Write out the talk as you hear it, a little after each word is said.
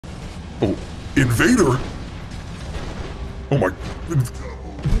Oh, invader? Oh my...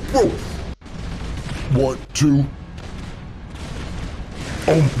 Whoa! 1, 2...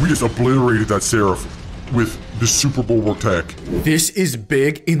 Oh, we just obliterated that Seraph with the Super Bulwark tank. This is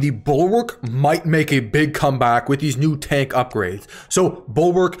big, and the Bulwark might make a big comeback with these new tank upgrades. So,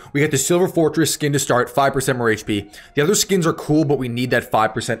 Bulwark, we get the Silver Fortress skin to start, 5% more HP. The other skins are cool, but we need that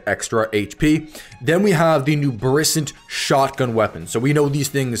 5% extra HP. Then we have the new Brisant shotgun weapon. So we know these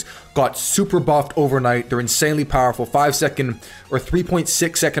things got super buffed overnight. They're insanely powerful, 5-second or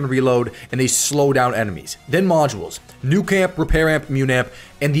 3.6 second reload, and they slow down enemies. Then modules. Nuke amp, repair amp, immune amp,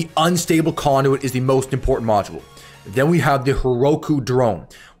 and the unstable conduit is the most important module. Then we have the Hiruko drone.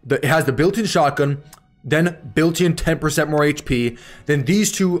 It has the built-in shotgun, then built-in 10% more HP, then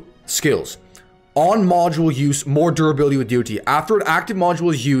these two skills. On module use, more durability with DOT. After an active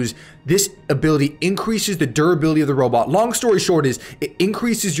module is used, this ability increases the durability of the robot. Long story short is, it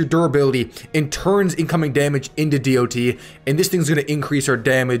increases your durability and turns incoming damage into DOT, and this thing's gonna increase our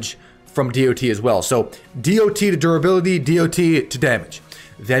damage from DOT as well. So DOT to durability, DOT to damage.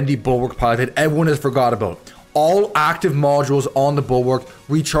 Then the Bulwark pilot that everyone has forgot about. All active modules on the Bulwark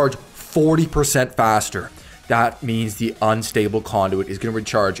recharge 40% faster. That means the unstable conduit is going to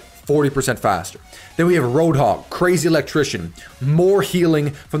recharge 40% faster. Then we have Roadhog, Crazy Electrician, more healing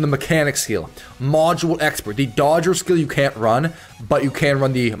from the mechanic skill, Module Expert. The Dodger skill you can't run, but you can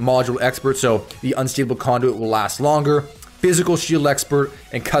run the Module Expert, so the unstable conduit will last longer. Physical Shield Expert,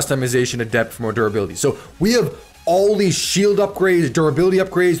 and Customization Adept for more durability. So we have all these shield upgrades, durability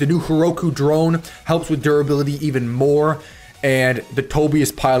upgrades. The new Hiruko drone helps with durability even more. And the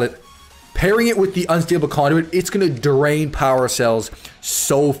Tobias pilot, pairing it with the unstable conduit, it's going to drain power cells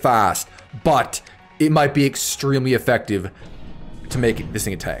so fast. But it might be extremely effective to make this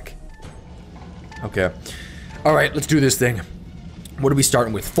thing a tank. Okay. Alright, let's do this thing. What are we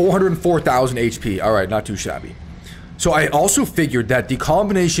starting with? 404,000 HP. Alright, not too shabby. So I also figured that the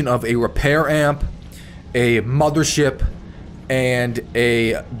combination of a repair amp, a mothership, and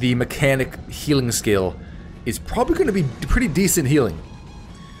the mechanic healing skill is probably going to be pretty decent healing.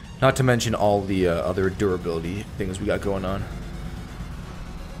 Not to mention all the other durability things we got going on.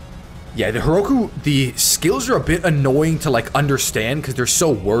 Yeah, the Hiruko, the skills are a bit annoying to like understand because they're so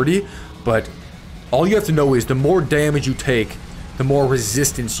wordy, but all you have to know is the more damage you take, the more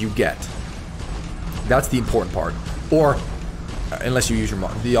resistance you get. That's the important part. Or, unless you use your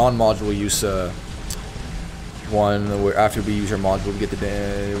the on module use one where after we use our module we get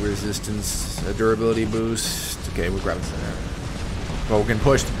the resistance durability boost. Okay, we're grabbing center. Oh, we're getting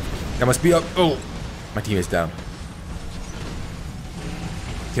pushed. That must be up. Oh, my teammate's down.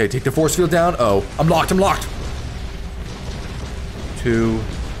 Okay, take the force field down. Oh, I'm locked. I'm locked. 2.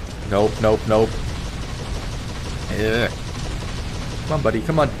 Nope. Nope. Nope. Yeah. Come on, buddy.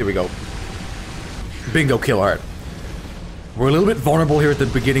 Come on. Here we go. Bingo kill. All right. We're a little bit vulnerable here at the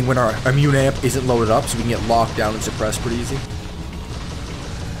beginning when our immune amp isn't loaded up, so we can get locked down and suppressed pretty easy.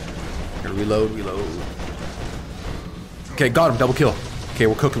 Here, reload, reload. Okay, got him, double kill. Okay,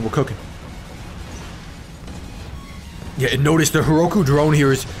 we're cooking, we're cooking. Yeah, and notice the Hiruko drone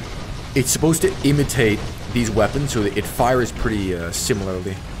here is, it's supposed to imitate these weapons, so it fires pretty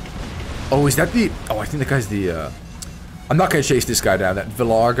similarly. Oh, is that the, oh, I think the guy's the, I'm not gonna chase this guy down, that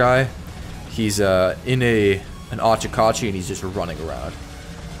Villar guy. He's in an Ochokochi and he's just running around.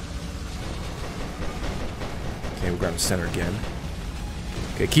 Okay, we're grabbing center again.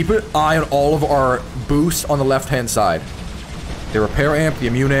 Okay, keep an eye on all of our boosts on the left-hand side. The repair amp, the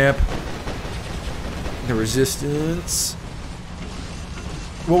immune amp, the resistance.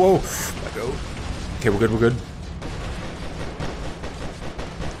 Whoa, whoa. Let go. Okay, we're good, we're good.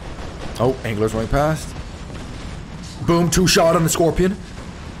 Oh, angler's running past. Boom, 2-shot on the scorpion.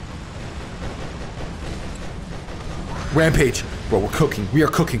 Rampage. Bro, we're cooking. We are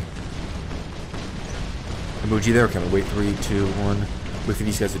cooking. Emoji there. Can we wait? 3, 2, 1. Wait for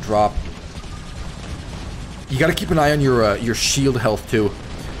these guys to drop. You gotta keep an eye on your shield health too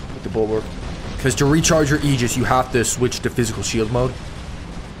with the Bulwark. Because to recharge your Aegis, you have to switch to physical shield mode.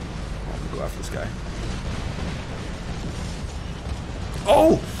 I'm gonna go after this guy.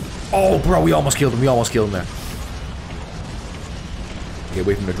 Oh! Oh, bro, we almost killed him. We almost killed him there. Okay,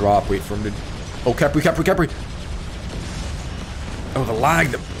 wait for him to drop. Wait for him to... Oh, Capri, Capri, Capri! Oh, the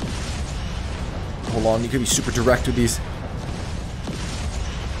lag. Hold on, you can be super direct with these.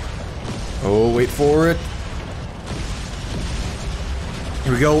 Oh, wait for it.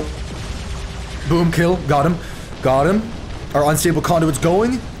 Here we go. Boom, kill. Got him. Got him. Our unstable conduit's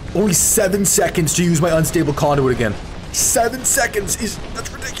going. Only 7 seconds to use my unstable conduit again. 7 seconds is... That's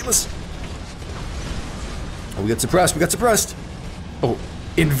ridiculous. Oh, we got suppressed. We got suppressed. Oh,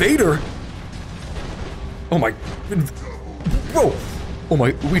 Invader? Oh my, bro! Oh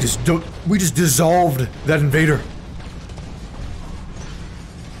my, we just dissolved that invader.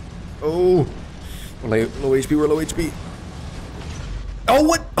 Oh, low HP, we're low HP. Oh,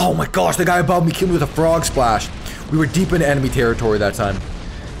 what? Oh my gosh, the guy above me killed me with a frog splash. We were deep into enemy territory that time.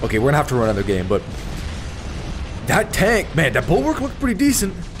 Okay, we're gonna have to run another game, but that tank, man, that Bulwark looked pretty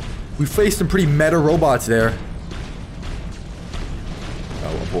decent. We faced some pretty meta robots there.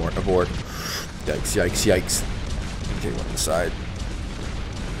 Oh, abort, abort. Yikes, yikes, yikes. Okay, one on the side.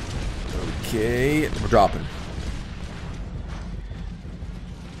 Okay, we're dropping.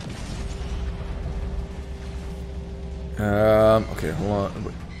 Okay, hold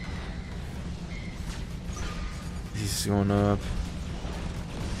on. He's going up.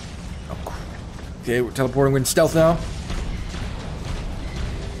 Oh, okay, we're teleporting. We're in stealth now.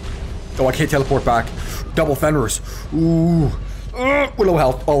 Oh, I can't teleport back. Double fenders. Ooh. We're low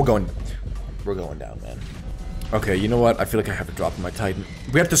health. Oh, we're going down, man. Okay, you know what? I feel like I have to drop my Titan.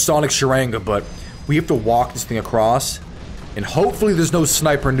 We have to Sonic Sharanga, but we have to walk this thing across. And hopefully there's no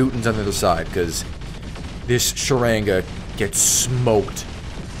Sniper Newtons on the other side, because this Sharanga gets smoked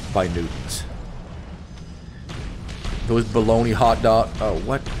by Newtons. Those baloney hot dog. Oh,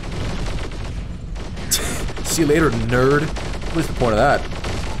 what? See you later, nerd. What's the point of that?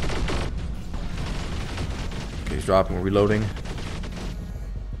 Okay, he's dropping. We're reloading.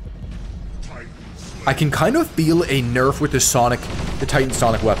 I can kind of feel a nerf with the Titan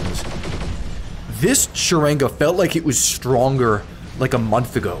Sonic weapons. This Sharanga felt like it was stronger like a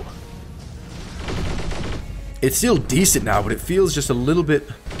month ago. It's still decent now, but it feels just a little bit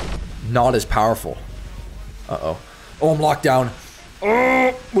not as powerful. Uh-oh. Oh, I'm locked down.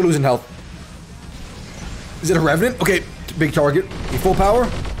 Oh, we're losing health. Is it a Revenant? Okay, big target. Full power.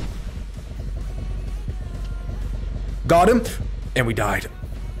 Got him. And we died.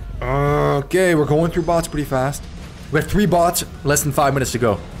 Okay, we're going through bots pretty fast. We have 3 bots, less than 5 minutes to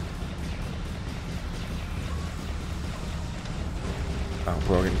go. Oh,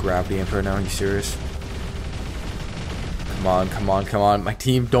 bro, we're getting gravity amped right now. Are you serious? Come on, come on, come on. My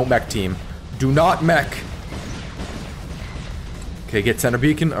team, don't mech team. Do not mech. Okay, get center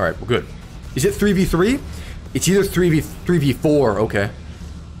beacon. Alright, we're good. Is it 3v3? It's either 3v4. Okay.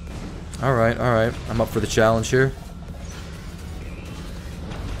 Alright, alright. I'm up for the challenge here.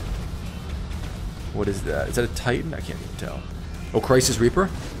 What is that? Is that a Titan? I can't even tell. Oh, Crisis Reaper.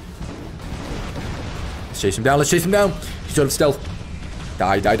 Let's chase him down. Let's chase him down. He's out of stealth.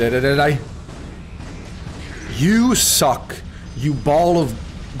 Die, die, die, die, die, die. You suck. You ball of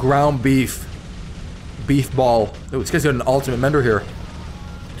ground beef. Beef ball. Oh, this guy's got an ultimate mender here.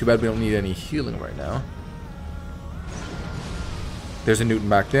 Too bad we don't need any healing right now. There's a Newton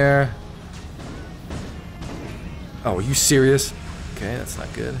back there. Oh, are you serious? Okay, that's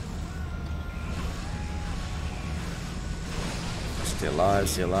not good. Stay alive,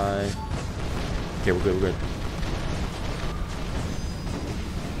 stay alive. Okay, we're good, we're good.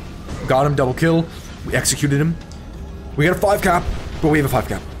 Got him, double kill. We executed him. We got a 5 cap, but we have a 5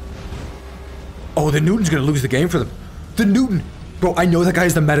 cap. Oh, the Newton's gonna lose the game for them. The Newton! Bro, I know that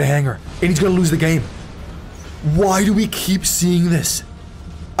guy's the meta hanger, and he's gonna lose the game. Why do we keep seeing this?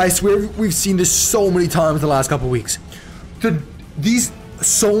 I swear we've seen this so many times in the last couple weeks.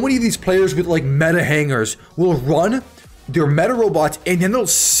 So many of these players with like meta hangers will run their meta robots and then they'll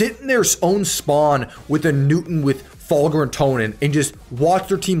sit in their own spawn with a Newton with Fulgur and Tonin and just watch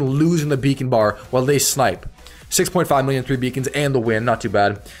their team lose in the beacon bar while they snipe. 6.5 million, 3 beacons, and the win. Not too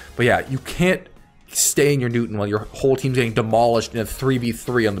bad. But yeah, you can't stay in your Newton while your whole team's getting demolished in a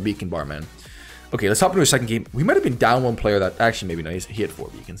 3v3 on the beacon bar, man. Okay, let's hop into a second game. We might have been down one player that... Actually, maybe not. He had 4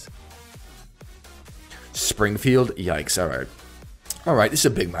 beacons. Springfield. Yikes. Alright. Alright, this is a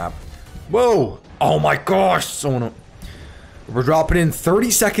big map. Whoa! Oh my gosh! We're dropping in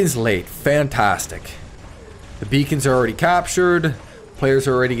 30 seconds late. Fantastic. The beacons are already captured. Players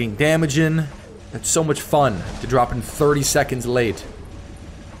are already getting damage in. That's so much fun to drop in 30 seconds late.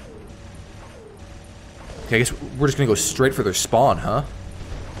 Okay, I guess we're just gonna go straight for their spawn, huh?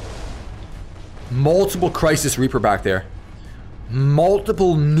 Multiple Crisis Reaper back there.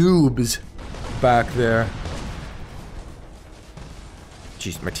 Multiple noobs back there.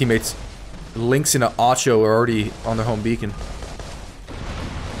 Jeez, my teammates Lynx and Ocho are already on their home beacon.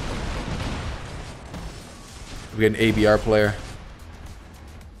 We got an ABR player.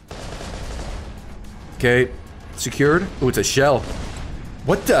 Okay, secured. Oh, it's a shell.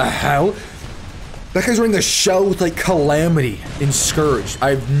 What the hell? That guy's running a shell with like Calamity in Scourge.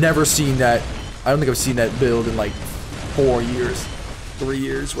 I've never seen that. I don't think I've seen that build in like 4 years, 3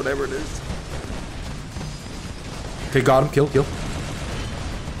 years, whatever it is. Okay, got him. Kill, kill.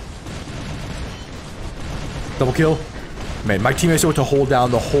 Double kill. Man, my teammate's able to hold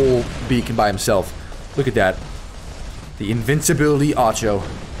down the whole beacon by himself. Look at that. The invincibility Ocho.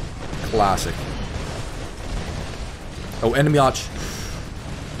 Classic. Oh, enemy Och.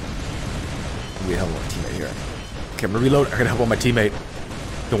 We help my teammate here. Okay, I'm gonna reload. I gotta help out my teammate.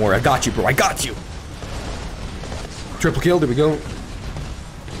 Don't worry, I got you, bro. I got you. Triple kill. There we go.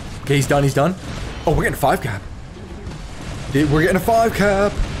 Okay, he's done. He's done. Oh, we're getting a 5 cap. We're getting a 5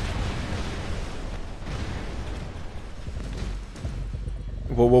 cap.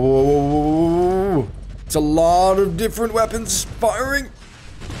 Whoa, whoa, whoa, whoa, whoa, whoa. It's a lot of different weapons firing.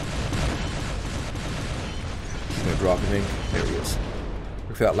 He's gonna drop, I think. There he is.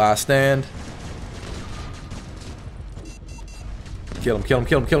 Look for that last stand. Kill him, kill him,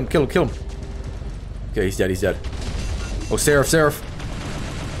 kill him, kill him, kill him, kill him. Okay, he's dead, he's dead. Oh, Seraph.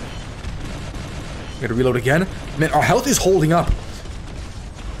 Gotta reload again. Man, our health is holding up.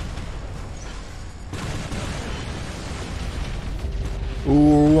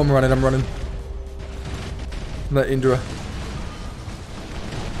 Ooh, I'm running. That Indra.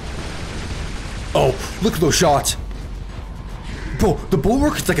 Oh, look at those shots. Bro, the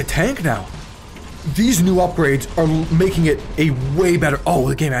Bulwark is like a tank now. These new upgrades are making it a way better... Oh,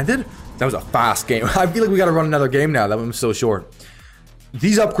 the game ended? That was a fast game. I feel like we gotta run another game now. That one was so short.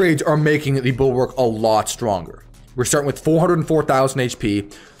 These upgrades are making the Bulwark a lot stronger. We're starting with 404,000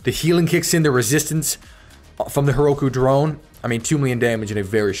 HP. The healing kicks in, the resistance from the Hiruko drone. I mean, 2 million damage in a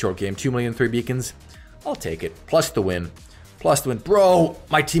very short game. 2 million, 3 beacons. I'll take it. Plus the win. Bro,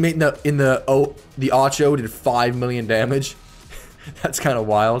 my teammate in the Ocho did 5 million damage. That's kind of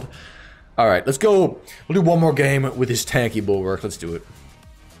wild. All right, let's go. We'll do one more game with this tanky Bulwark. Let's do it.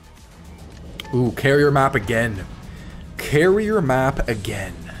 Ooh, carrier map again.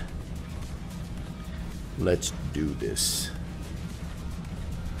 Let's do this.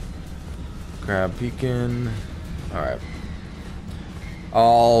 Grab beacon. All right.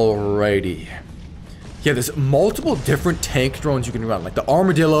 Alrighty. Yeah, there's multiple different tank drones you can run. Like the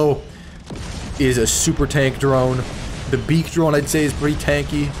Armadillo is a super tank drone. The Beak drone, I'd say, is pretty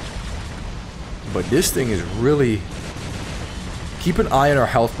tanky. But this thing is really... Keep an eye on our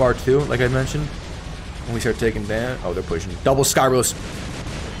health bar too, like I mentioned. When we start taking down... Oh, they're pushing. Double Skyros.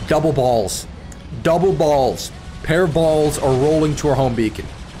 Double balls. Pair of balls are rolling to our home beacon.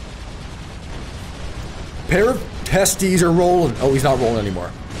 Pair of testes are rolling. Oh, he's not rolling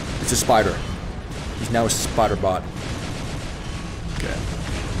anymore. It's a spider. He's now a spider bot. Okay.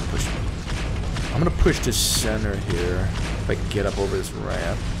 Push. I'm gonna push to center here. If I can get up over this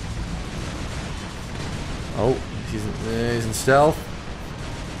ramp. Oh, he's in stealth.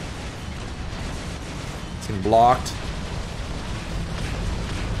 It's getting blocked.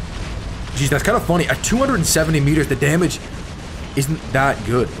 Geez, that's kind of funny. At 270 meters, the damage isn't that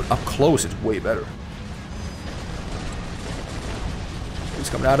good, but up close, it's way better. He's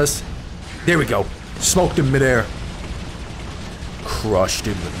coming at us. There we go. Smoked him midair. Crushed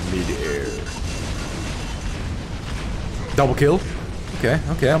him midair. Double kill. Okay,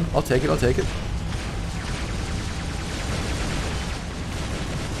 I'll take it.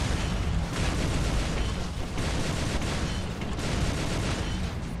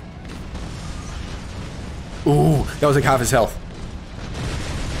 Ooh, that was like half his health.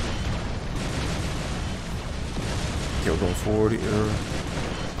 Okay, we're going forward here.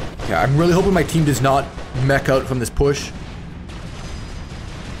 Okay, I'm really hoping my team does not mech out from this push.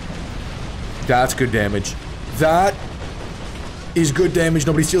 That's good damage. That is good damage.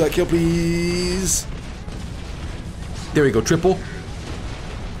 Nobody steal that kill, please. There we go, triple.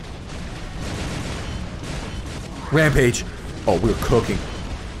 Rampage. Oh, we were cooking.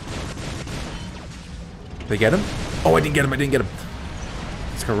 Did I get him? Oh, I didn't get him.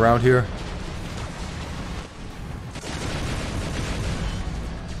 Let's go around here.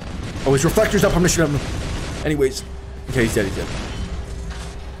 Oh, his reflector's up. I'm gonna shoot him. Anyways. Okay, he's dead.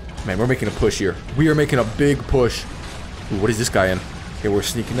 Man, we're making a push here. We are making a big push. Ooh, what is this guy in? Okay, we're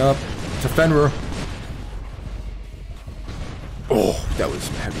sneaking up. It's a Fenrir. Oh, that was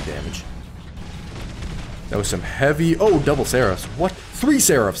some heavy damage. That was some heavy... Oh, double Seraphs. What? 3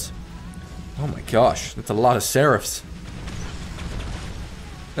 Seraphs. Oh my gosh. That's a lot of Seraphs.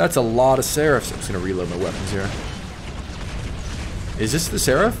 I'm just gonna reload my weapons here. Is this the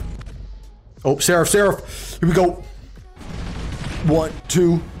Seraph? Oh, Seraph. Here we go. 1,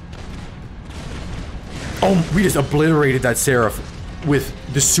 2. Oh, we just obliterated that Seraph with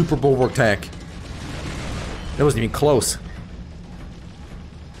the super Bulwark tank. That wasn't even close.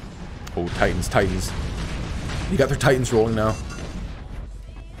 Oh, Titans. You got their Titans rolling now.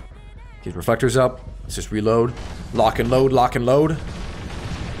 Get reflectors up. Let's just reload. Lock and load.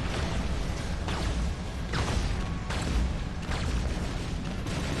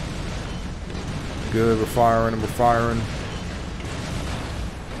 good. We're firing and we're firing.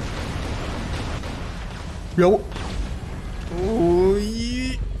 Yo. Ooh,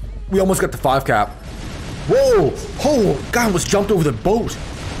 yeah. We almost got the 5 cap. Whoa! Oh, guy almost jumped over the boat.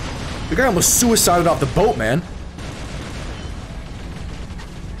 The guy almost suicided off the boat, man.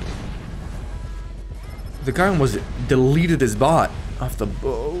 The guy almost deleted his bot off the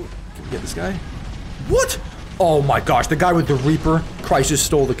boat. Can we get this guy? What? Oh my gosh, the guy with the Reaper. Crisis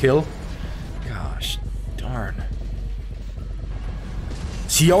stole the kill. Gosh, darn.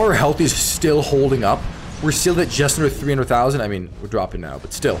 See, our health is still holding up. We're still at just under 300,000. I mean, we're dropping now,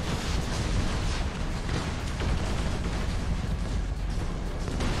 but still.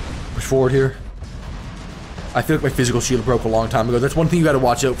 Push forward here. I feel like my physical shield broke a long time ago. That's one thing you gotta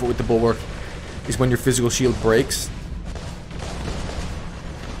watch out for with the Bulwark, is when your physical shield breaks.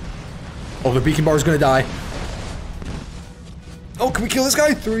 Oh, the beacon bar is gonna die. Oh, can we kill this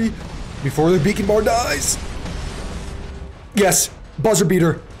guy? 3. Before the beacon bar dies. Yes. Buzzer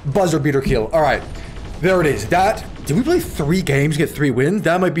beater. Buzzer beater kill. Alright. There it is. That... Did we play 3 games, get 3 wins?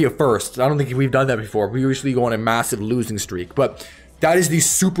 That might be a first. I don't think we've done that before. We usually go on a massive losing streak. But that is the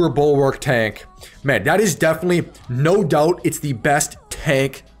Super Bulwark tank. Man, that is definitely, no doubt, it's the best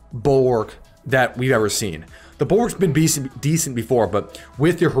tank Bulwark that we've ever seen. The Bulwark's been decent before, but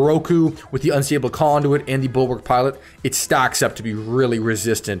with your Hiruko, with the unstable conduit, and the Bulwark pilot, it stacks up to be really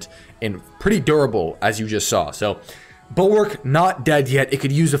resistant and pretty durable, as you just saw. So, Bulwark, not dead yet. It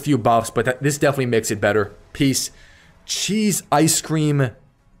could use a few buffs, but this definitely makes it better. Peace. Cheese, ice cream,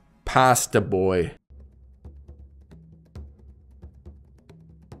 pasta boy.